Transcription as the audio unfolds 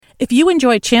If you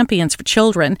enjoy Champions for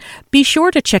Children, be sure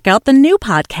to check out the new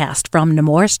podcast from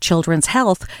Nemours Children's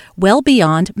Health, Well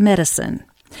Beyond Medicine.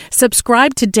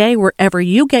 Subscribe today wherever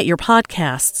you get your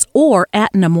podcasts or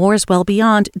at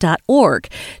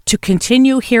nemourswellbeyond.org to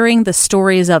continue hearing the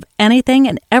stories of anything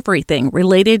and everything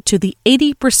related to the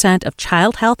 80% of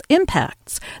child health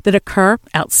impacts that occur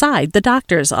outside the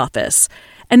doctor's office.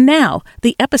 And now,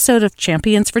 the episode of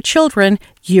Champions for Children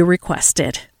you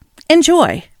requested.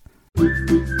 Enjoy!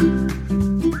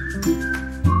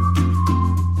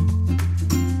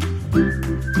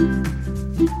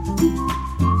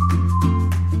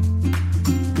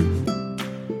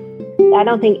 I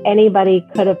don't think anybody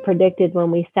could have predicted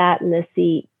when we sat in this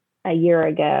seat a year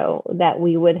ago that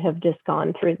we would have just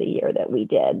gone through the year that we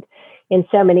did in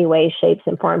so many ways, shapes,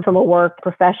 and forms, from a work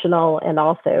professional and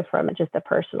also from just a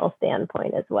personal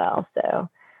standpoint as well. So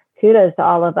kudos to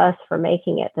all of us for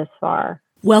making it this far.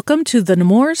 Welcome to the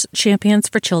Nemours Champions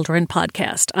for Children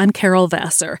podcast. I'm Carol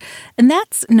Vassar, and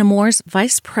that's Nemours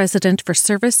Vice President for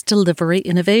Service Delivery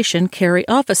Innovation, Carey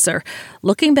Vassar,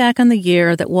 looking back on the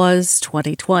year that was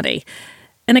 2020.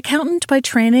 An accountant by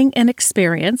training and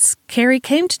experience, Carey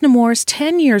came to Nemours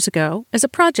 10 years ago as a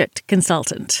project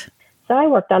consultant. So I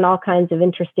worked on all kinds of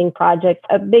interesting projects.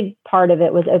 A big part of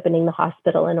it was opening the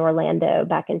hospital in Orlando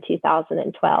back in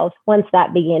 2012. Once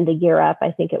that began to gear up,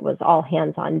 I think it was all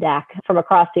hands on deck. From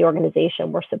across the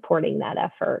organization, we're supporting that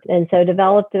effort. And so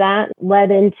developed that,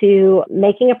 led into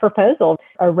making a proposal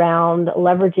around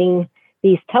leveraging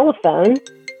these telephones.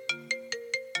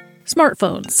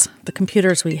 Smartphones, the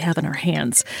computers we have in our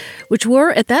hands, which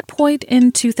were at that point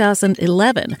in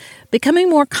 2011, becoming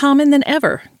more common than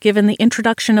ever, given the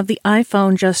introduction of the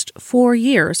iPhone just 4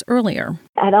 years earlier.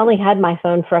 I'd only had my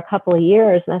phone for a couple of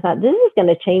years, and I thought, this is going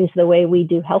to change the way we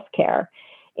do healthcare.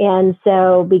 And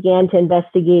so began to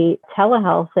investigate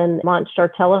telehealth and launched our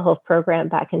telehealth program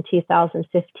back in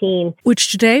 2015.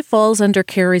 Which today falls under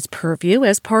Carey's purview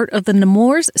as part of the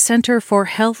Nemours Center for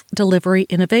Health Delivery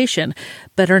Innovation,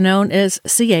 better known as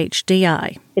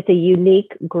CHDI. It's a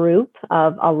unique group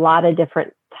of a lot of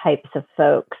different types of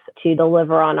folks to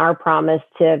deliver on our promise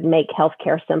to make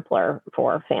healthcare simpler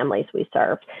for families we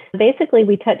serve. Basically,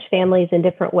 we touch families in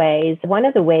different ways. One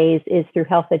of the ways is through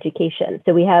health education.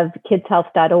 So we have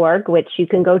kidshealth.org, which you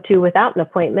can go to without an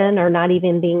appointment or not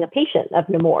even being a patient of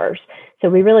Nemours. So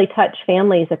we really touch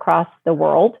families across the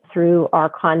world through our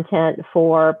content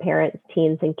for parents,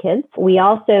 teens, and kids. We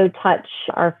also touch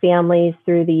our families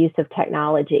through the use of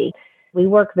technology. We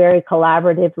work very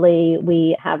collaboratively.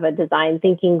 We have a design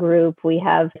thinking group. We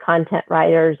have content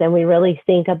writers, and we really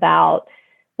think about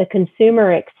the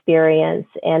consumer experience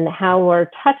and how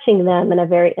we're touching them in a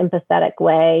very empathetic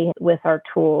way with our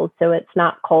tools. So it's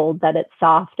not cold, that it's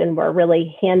soft, and we're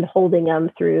really hand holding them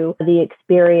through the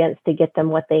experience to get them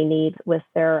what they need with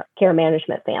their care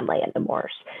management family at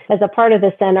Nemours. As a part of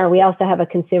the center, we also have a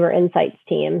consumer insights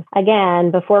team.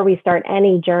 Again, before we start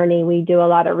any journey, we do a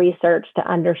lot of research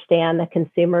to understand the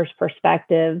consumer's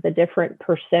perspective, the different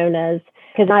personas,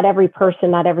 because not every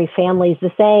person, not every family is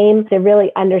the same. So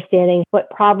really understanding what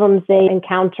problems they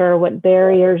encounter, what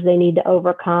barriers they need to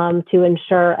overcome to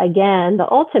ensure, again, the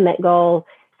ultimate goal,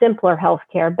 simpler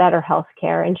healthcare, better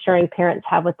healthcare, ensuring parents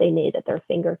have what they need at their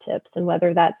fingertips. And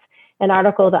whether that's an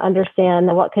article to understand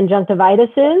what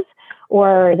conjunctivitis is,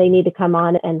 or they need to come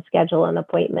on and schedule an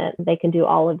appointment, they can do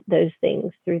all of those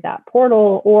things through that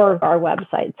portal or our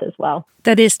websites as well.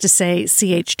 That is to say,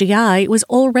 CHDI was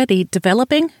already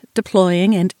developing,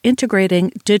 deploying, and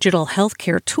integrating digital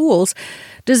healthcare tools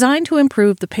designed to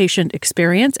improve the patient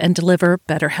experience and deliver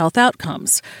better health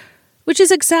outcomes, which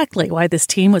is exactly why this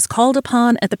team was called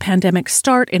upon at the pandemic's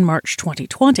start in March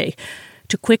 2020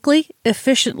 to quickly,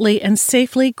 efficiently, and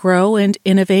safely grow and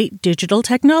innovate digital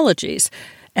technologies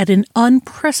at an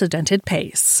unprecedented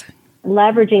pace.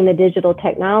 Leveraging the digital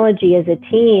technology as a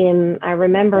team, I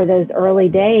remember those early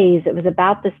days. It was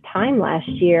about this time last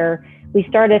year, we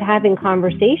started having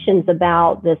conversations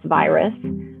about this virus.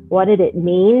 What did it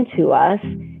mean to us?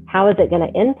 How is it going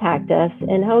to impact us?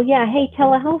 And hey,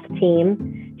 telehealth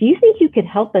team, do you think you could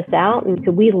help us out? And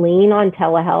could we lean on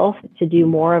telehealth to do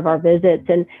more of our visits?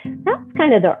 And that's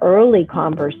kind of the early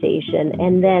conversation.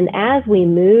 And then as we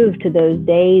moved to those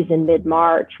days in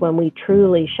mid-March when we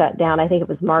truly shut down, I think it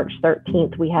was March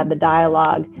 13th, we had the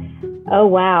dialogue. Oh,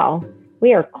 wow.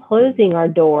 We are closing our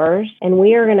doors and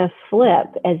we are going to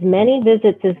flip as many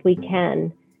visits as we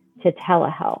can to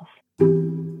telehealth.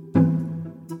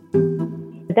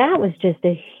 That was just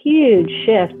a huge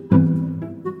shift.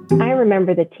 I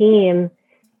remember the team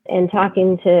and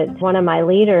talking to one of my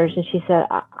leaders, and she said,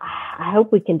 I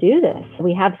hope we can do this.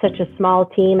 We have such a small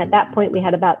team. At that point, we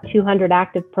had about 200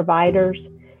 active providers.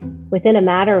 Within a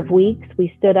matter of weeks,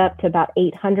 we stood up to about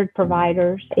 800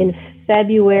 providers. In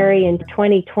February in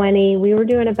 2020, we were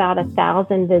doing about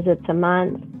 1,000 visits a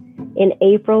month. In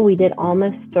April, we did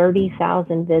almost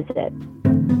 30,000 visits.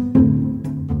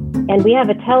 And we have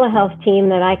a telehealth team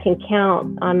that I can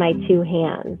count on my two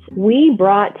hands. We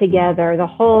brought together the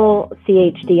whole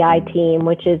CHDI team,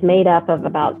 which is made up of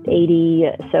about 80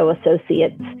 so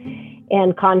associates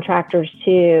and contractors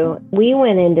too. We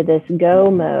went into this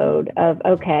go mode of,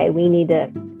 okay, we need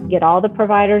to get all the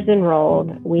providers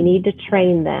enrolled. We need to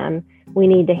train them. We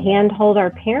need to handhold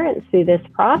our parents through this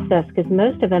process because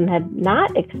most of them had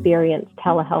not experienced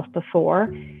telehealth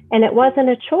before. And it wasn't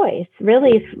a choice.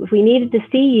 Really, if we needed to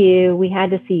see you, we had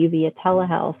to see you via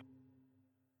telehealth.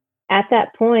 At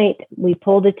that point, we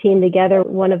pulled a team together.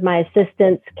 One of my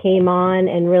assistants came on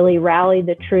and really rallied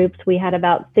the troops. We had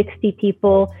about 60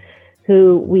 people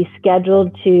who we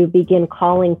scheduled to begin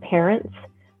calling parents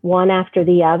one after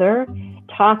the other,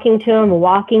 talking to them,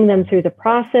 walking them through the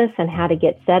process and how to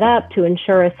get set up to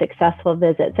ensure a successful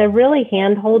visit. So really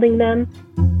hand-holding them.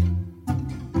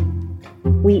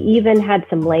 We even had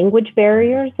some language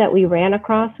barriers that we ran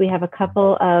across. We have a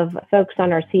couple of folks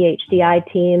on our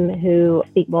CHDI team who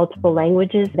speak multiple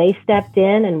languages. They stepped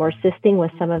in and were assisting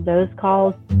with some of those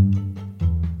calls.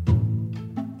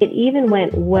 It even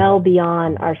went well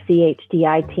beyond our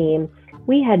CHDI team.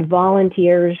 We had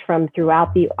volunteers from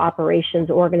throughout the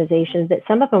operations organizations that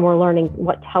some of them were learning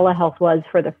what telehealth was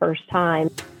for the first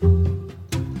time.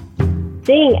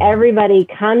 Seeing everybody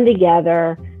come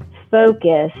together,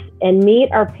 focus, and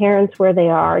meet our parents where they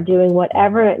are, doing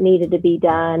whatever it needed to be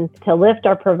done to lift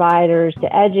our providers,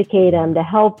 to educate them, to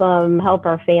help them, help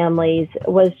our families,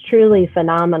 was truly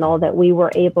phenomenal that we were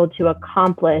able to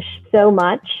accomplish so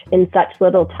much in such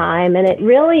little time. And it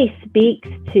really speaks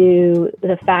to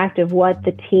the fact of what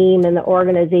the team and the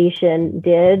organization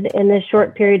did in this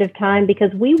short period of time,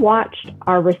 because we watched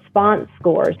our response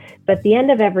scores. But at the end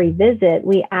of every visit,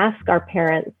 we ask our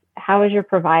parents, how is your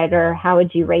provider? How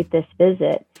would you rate this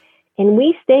visit? And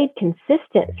we stayed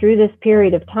consistent through this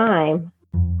period of time,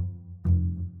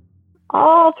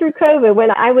 all through COVID,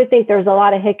 when I would think there was a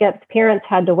lot of hiccups. Parents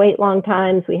had to wait long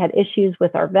times. We had issues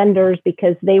with our vendors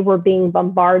because they were being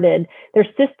bombarded. Their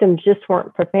systems just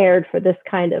weren't prepared for this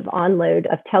kind of onload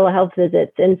of telehealth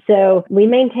visits. And so we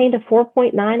maintained a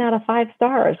 4.9 out of 5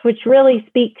 stars, which really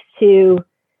speaks to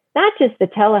not just the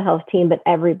telehealth team, but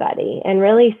everybody, and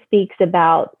really speaks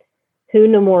about who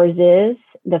Nemours is,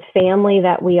 the family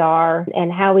that we are,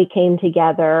 and how we came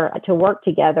together to work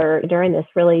together during this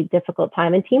really difficult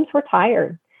time. And teams were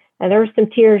tired. And there were some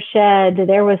tears shed.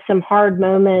 There was some hard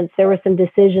moments. There were some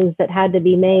decisions that had to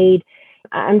be made.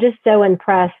 I'm just so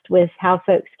impressed with how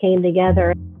folks came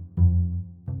together.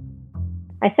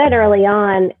 I said early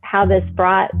on how this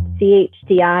brought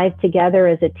CHDI together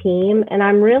as a team. And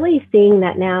I'm really seeing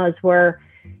that now as we're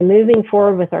moving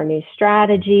forward with our new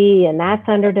strategy, and that's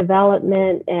under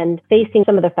development, and facing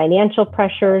some of the financial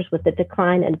pressures with the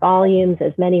decline in volumes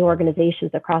as many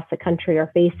organizations across the country are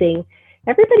facing.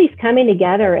 Everybody's coming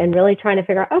together and really trying to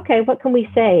figure out, okay, what can we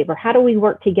save? Or how do we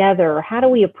work together? Or how do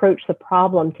we approach the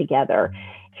problem together?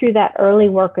 Through that early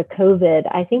work of COVID,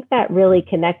 I think that really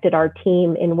connected our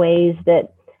team in ways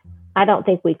that I don't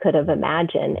think we could have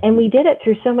imagined. And we did it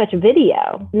through so much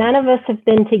video. None of us have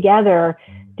been together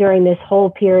during this whole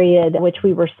period, which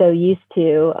we were so used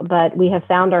to, but we have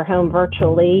found our home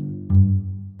virtually.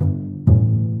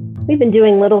 We've been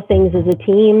doing little things as a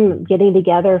team, getting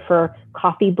together for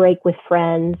coffee break with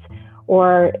friends,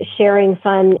 or sharing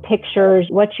fun pictures.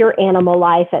 What's your animal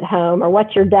life at home, or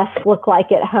what's your desk look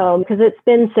like at home? Because it's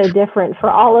been so different for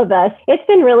all of us. It's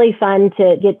been really fun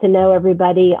to get to know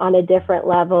everybody on a different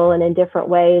level and in different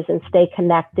ways and stay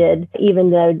connected,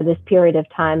 even though this period of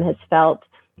time has felt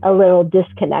a little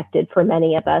disconnected for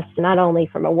many of us, not only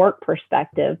from a work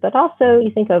perspective, but also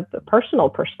you think of a personal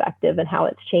perspective and how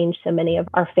it's changed so many of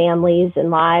our families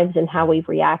and lives and how we've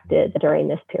reacted during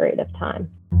this period of time.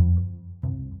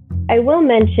 I will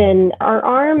mention our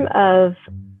arm of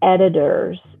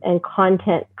editors and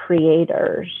content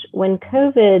creators. When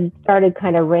COVID started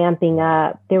kind of ramping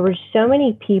up, there were so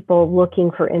many people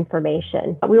looking for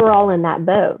information. We were all in that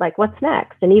boat, like what's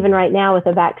next? And even right now with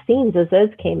the vaccines, as those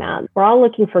came out, we're all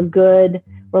looking for good,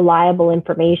 reliable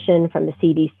information from the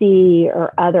CDC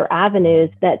or other avenues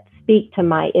that speak to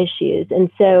my issues. And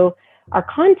so our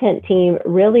content team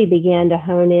really began to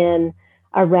hone in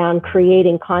around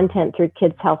creating content through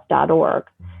kidshealth.org.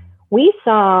 We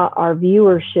saw our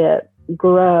viewership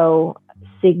grow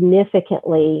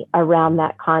significantly around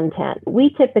that content.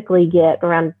 We typically get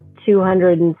around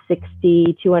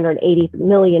 260, 280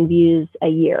 million views a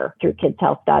year through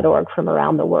kidshealth.org from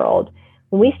around the world.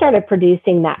 When we started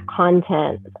producing that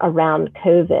content around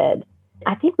COVID,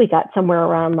 I think we got somewhere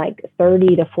around like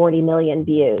 30 to 40 million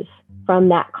views from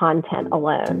that content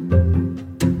alone.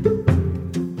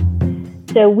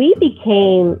 So we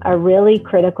became a really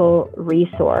critical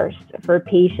resource for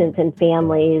patients and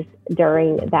families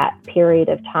during that period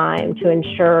of time to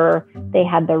ensure they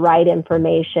had the right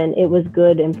information. It was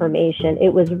good information. It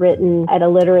was written at a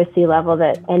literacy level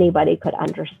that anybody could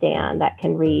understand, that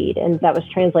can read, and that was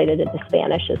translated into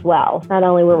Spanish as well. Not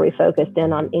only were we focused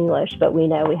in on English, but we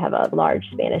know we have a large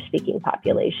Spanish-speaking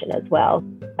population as well.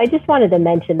 I just wanted to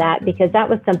mention that because that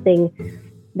was something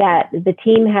that the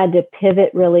team had to pivot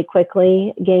really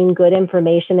quickly, gain good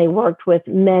information. They worked with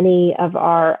many of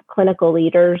our clinical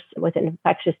leaders with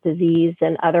infectious disease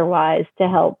and otherwise to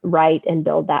help write and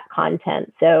build that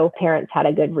content. So parents had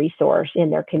a good resource in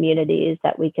their communities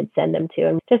that we could send them to.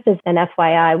 And just as an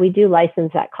FYI, we do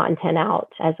license that content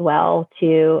out as well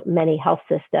to many health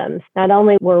systems. Not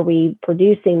only were we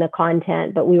producing the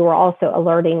content, but we were also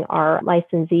alerting our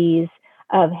licensees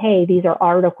of, hey, these are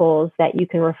articles that you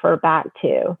can refer back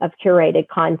to of curated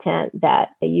content that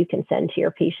you can send to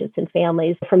your patients and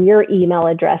families from your email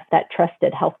address, that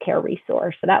trusted healthcare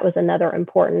resource. So that was another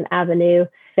important avenue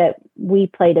that we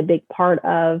played a big part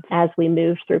of as we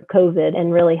moved through COVID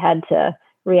and really had to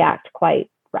react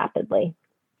quite rapidly.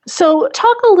 So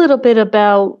talk a little bit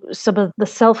about some of the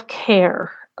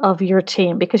self-care of your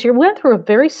team, because you went through a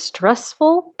very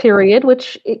stressful period,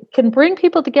 which it can bring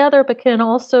people together, but can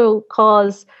also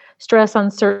cause stress on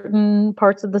certain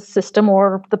parts of the system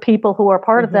or the people who are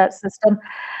part of that system.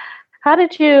 How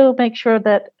did you make sure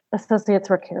that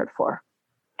associates were cared for?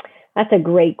 That's a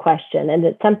great question. And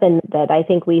it's something that I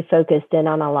think we focused in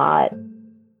on a lot.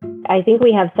 I think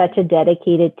we have such a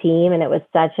dedicated team, and it was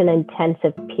such an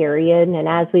intensive period. And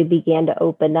as we began to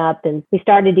open up and we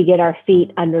started to get our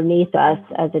feet underneath us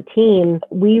as a team,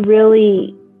 we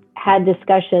really had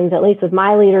discussions, at least with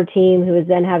my leader team, who was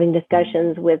then having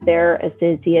discussions with their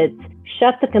associates.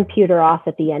 Shut the computer off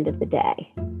at the end of the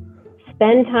day.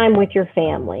 Spend time with your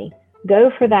family.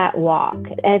 Go for that walk.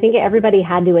 And I think everybody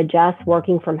had to adjust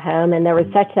working from home, and there was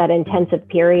such that intensive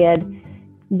period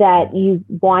that you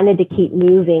wanted to keep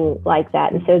moving like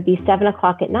that. And so it'd be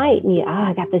 7:00 at night and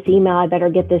I got this email, I better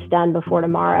get this done before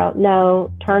tomorrow. No,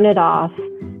 turn it off.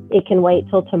 It can wait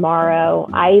till tomorrow.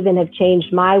 I even have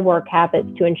changed my work habits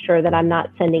to ensure that I'm not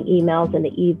sending emails in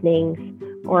the evenings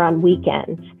or on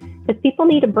weekends. Because people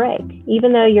need a break.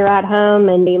 Even though you're at home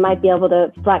and you might be able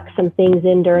to flex some things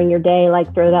in during your day,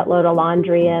 like throw that load of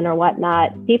laundry in or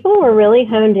whatnot, people were really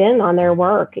honed in on their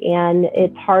work, and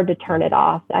it's hard to turn it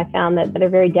off. I found that they're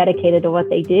very dedicated to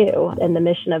what they do and the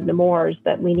mission of Nemours,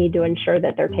 but we need to ensure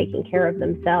that they're taking care of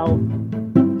themselves.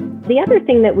 The other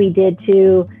thing that we did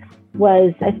too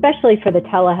was, especially for the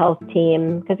telehealth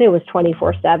team, because it was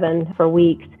 24/7 for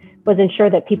weeks, was ensure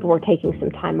that people were taking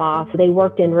some time off. They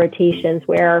worked in rotations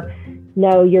where,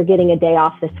 no, you're getting a day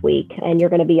off this week and you're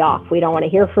going to be off. We don't want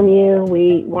to hear from you.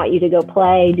 We want you to go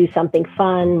play, do something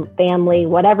fun, family,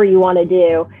 whatever you want to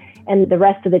do. And the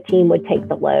rest of the team would take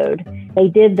the load. They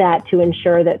did that to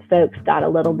ensure that folks got a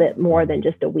little bit more than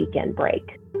just a weekend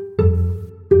break.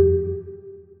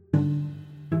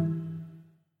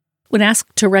 When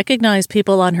asked to recognize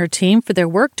people on her team for their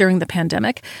work during the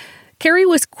pandemic, Carey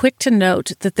was quick to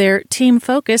note that their team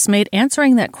focus made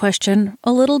answering that question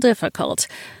a little difficult,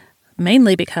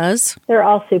 mainly because they're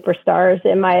all superstars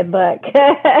in my book.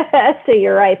 So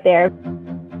you're right there.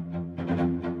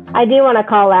 I do want to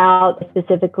call out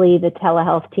specifically the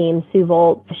telehealth team. Sue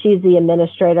Volt, she's the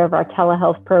administrator of our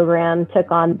telehealth program, took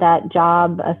on that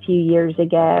job a few years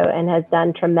ago and has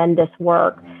done tremendous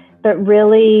work, but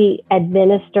really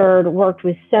worked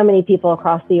with so many people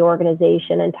across the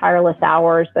organization in tireless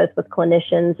hours, both with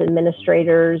clinicians,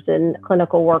 administrators, and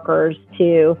clinical workers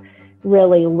to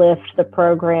really lift the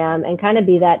program and kind of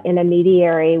be that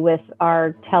intermediary with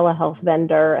our telehealth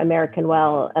vendor, American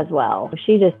Well, as well.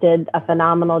 She just did a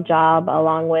phenomenal job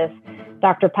along with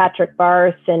Dr. Patrick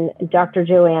Barth and Dr.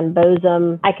 Joanne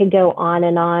Bozum. I could go on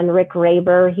and on. Rick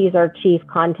Raber, he's our chief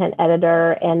content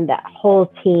editor, and that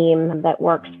whole team that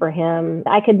works for him.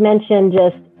 I could mention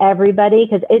just everybody,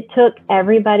 because it took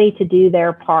everybody to do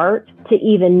their part to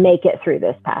even make it through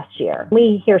this past year.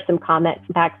 We hear some comments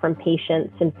back from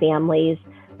patients and families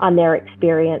on their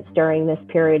experience during this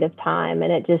period of time,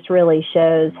 and it just really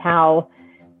shows how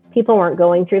people weren't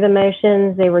going through the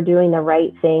motions. They were doing the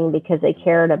right thing because they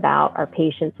cared about our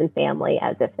patients and family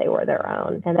as if they were their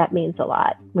own. And that means a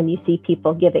lot when you see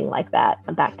people giving like that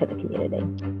back to the community.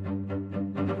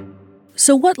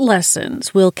 So what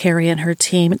lessons will Carey and her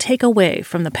team take away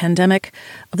from the pandemic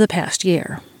of the past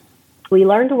year? We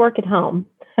learned to work at home.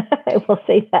 I will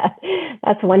say that.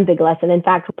 That's one big lesson. In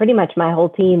fact, pretty much my whole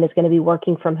team is going to be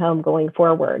working from home going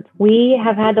forward. We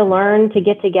have had to learn to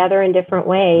get together in different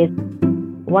ways.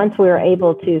 Once we're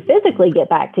able to physically get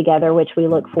back together, which we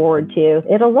look forward to,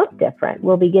 it'll look different.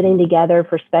 We'll be getting together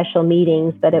for special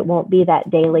meetings, but it won't be that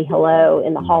daily hello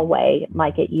in the hallway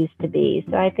like it used to be.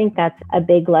 So I think that's a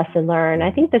big lesson learned.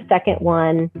 I think the second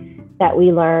one that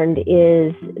we learned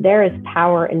is there is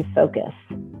power in focus.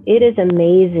 It is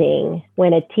amazing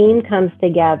when a team comes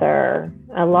together,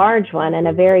 a large one and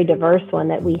a very diverse one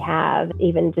that we have,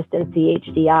 even just in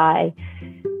CHDI,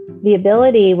 the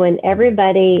ability when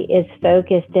everybody is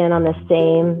focused in on the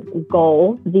same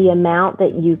goal, the amount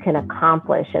that you can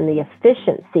accomplish and the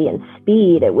efficiency and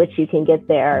speed at which you can get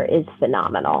there is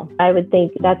phenomenal. I would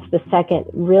think that's the second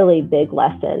really big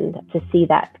lesson to see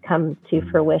that come to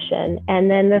fruition. And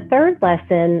then the third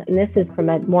lesson, and this is from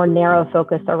a more narrow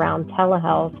focus around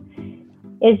telehealth,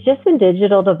 is just the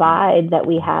digital divide that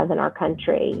we have in our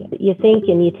country. You think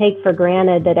and you take for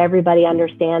granted that everybody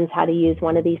understands how to use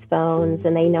one of these phones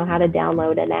and they know how to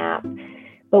download an app.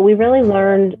 But we really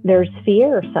learned there's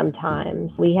fear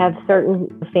sometimes. We have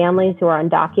certain families who are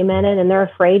undocumented and they're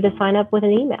afraid to sign up with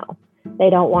an email.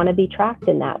 They don't want to be tracked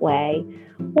in that way.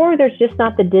 Or there's just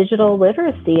not the digital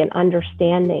literacy and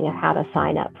understanding of how to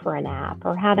sign up for an app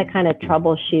or how to kind of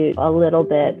troubleshoot a little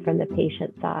bit from the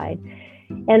patient side.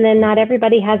 And then not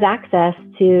everybody has access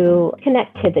to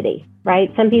connectivity,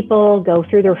 right? Some people go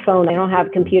through their phone. They don't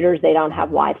have computers. They don't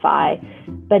have Wi-Fi.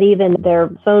 But even their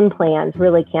phone plans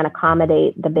really can't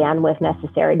accommodate the bandwidth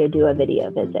necessary to do a video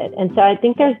visit. And so I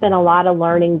think there's been a lot of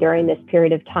learning during this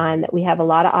period of time that we have a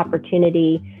lot of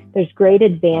opportunity. There's great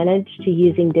advantage to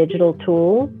using digital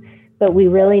tools, but we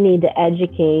really need to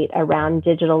educate around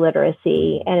digital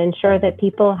literacy and ensure that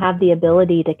people have the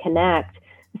ability to connect,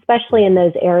 especially in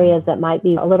those areas that might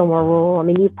be a little more rural. I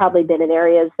mean, you've probably been in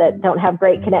areas that don't have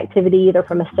great connectivity either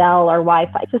from a cell or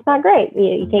Wi-Fi. It's just not great.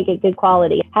 You can't get good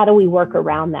quality. How do we work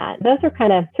around that? Those are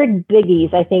kind of three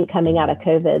biggies, I think, coming out of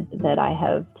COVID that I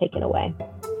have taken away.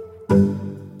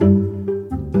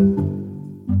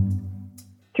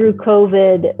 Through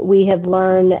COVID, we have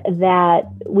learned that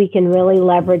we can really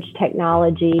leverage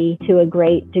technology to a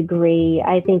great degree.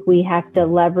 I think we have to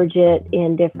leverage it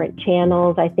in different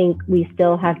channels. I think we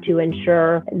still have to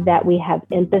ensure that we have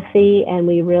empathy and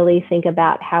we really think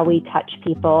about how we touch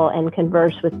people and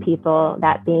converse with people,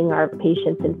 that being our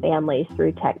patients and families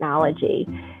through technology.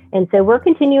 And so we're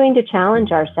continuing to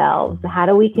challenge ourselves. How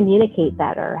do we communicate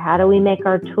better? How do we make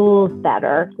our tools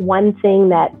better? One thing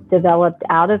that developed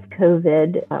out of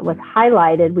COVID was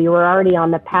highlighted. We were already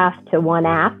on the path to one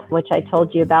app, which I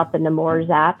told you about, the Nemours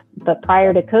app. But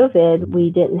prior to COVID, we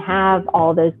didn't have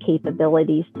all those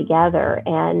capabilities together.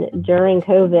 And during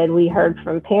COVID, we heard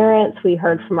from parents, we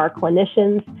heard from our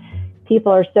clinicians.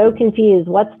 People are so confused.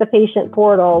 What's the patient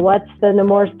portal? What's the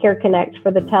Nemours Care Connect for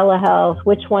the telehealth?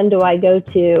 Which one do I go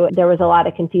to? There was a lot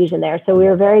of confusion there. So we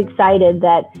were very excited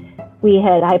that we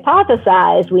had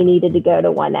hypothesized we needed to go to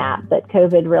one app, but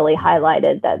COVID really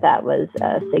highlighted that that was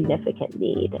a significant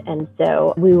need. And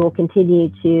so we will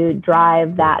continue to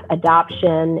drive that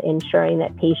adoption, ensuring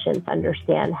that patients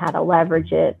understand how to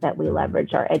leverage it, that we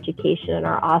leverage our education and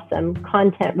our awesome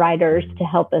content writers to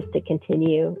help us to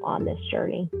continue on this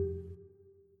journey.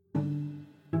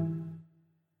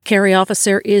 Carey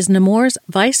Vassar is Nemours'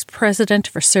 Vice President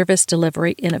for Service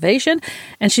Delivery Innovation,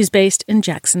 and she's based in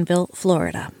Jacksonville,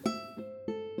 Florida.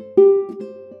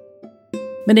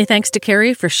 Many thanks to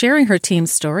Carey for sharing her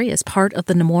team's story as part of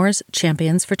the Nemours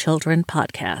Champions for Children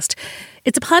podcast.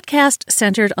 It's a podcast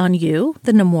centered on you,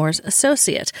 the Nemours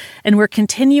associate, and we're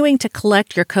continuing to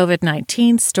collect your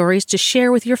COVID-19 stories to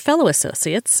share with your fellow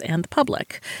associates and the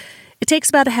public. It takes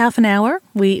about a half an hour.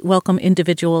 We welcome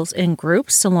individuals in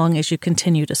groups, so long as you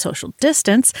continue to social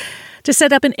distance. To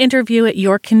set up an interview at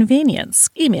your convenience,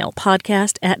 email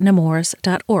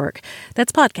podcast@nemours.org.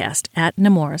 That's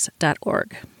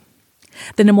podcast@nemours.org.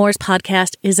 The Nemours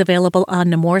podcast is available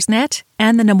on Nemoursnet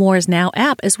and the Nemours Now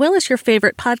app, as well as your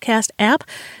favorite podcast app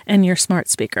and your smart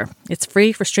speaker. It's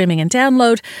free for streaming and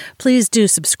download. Please do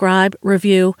subscribe,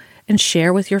 review, and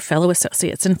share with your fellow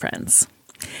associates and friends.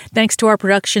 Thanks to our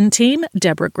production team,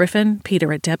 Deborah Griffin, Peter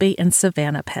Adebi, and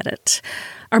Savannah Pettit.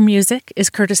 Our music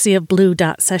is courtesy of Blue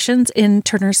Dot Sessions in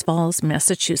Turners Falls,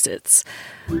 Massachusetts.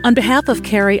 On behalf of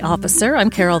Carey Vassar,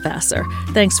 I'm Carol Vassar.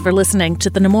 Thanks for listening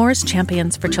to the Nemours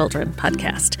Champions for Children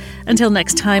podcast. Until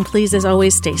next time, please, as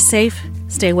always, stay safe,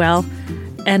 stay well,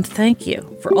 and thank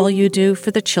you for all you do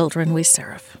for the children we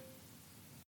serve.